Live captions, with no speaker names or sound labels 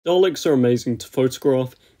Daleks are amazing to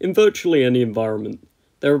photograph in virtually any environment.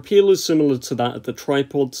 Their appeal is similar to that of the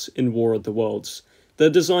tripods in War of the Worlds. Their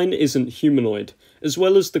design isn't humanoid, as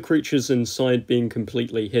well as the creatures inside being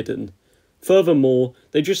completely hidden. Furthermore,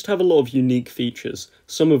 they just have a lot of unique features,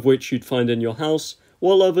 some of which you'd find in your house,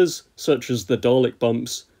 while others, such as the Dalek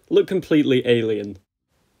bumps, look completely alien.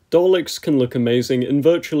 Daleks can look amazing in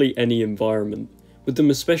virtually any environment, with them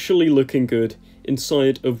especially looking good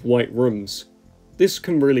inside of white rooms. This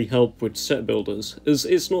can really help with set builders, as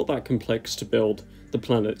it's not that complex to build the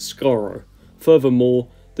planet Skaro. Furthermore,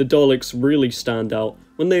 the Daleks really stand out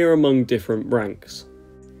when they are among different ranks.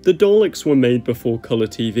 The Daleks were made before colour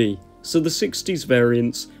TV, so the 60s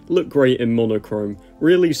variants look great in monochrome,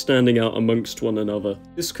 really standing out amongst one another.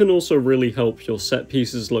 This can also really help your set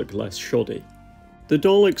pieces look less shoddy. The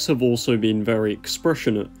Daleks have also been very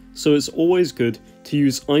expressionate, so it's always good to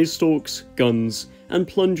use eye stalks, guns, and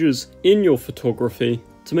plungers in your photography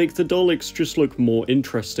to make the Daleks just look more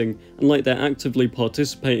interesting and like they're actively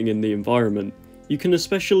participating in the environment. You can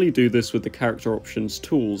especially do this with the character options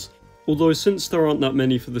tools, although since there aren't that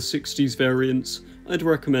many for the 60s variants, I'd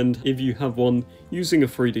recommend, if you have one, using a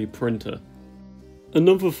 3D printer.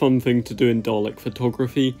 Another fun thing to do in Dalek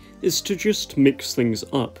photography is to just mix things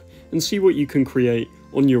up and see what you can create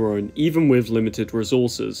on your own, even with limited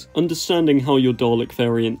resources. Understanding how your Dalek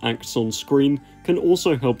variant acts on screen can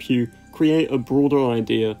also help you create a broader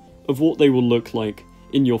idea of what they will look like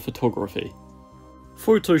in your photography.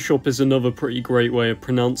 Photoshop is another pretty great way of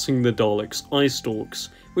pronouncing the Daleks' eye stalks,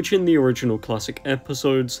 which in the original classic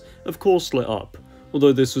episodes of course lit up,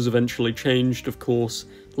 although this was eventually changed, of course,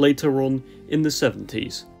 later on in the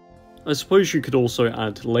 70s. I suppose you could also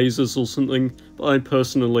add lasers or something, but I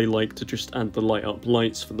personally like to just add the light up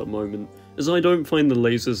lights for the moment, as I don't find the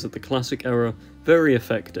lasers of the classic era very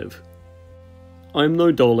effective. I am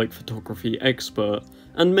no Dalek photography expert,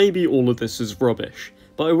 and maybe all of this is rubbish,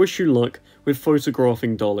 but I wish you luck with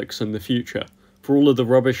photographing Daleks in the future. For all of the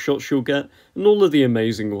rubbish shots you'll get, and all of the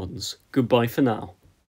amazing ones, goodbye for now.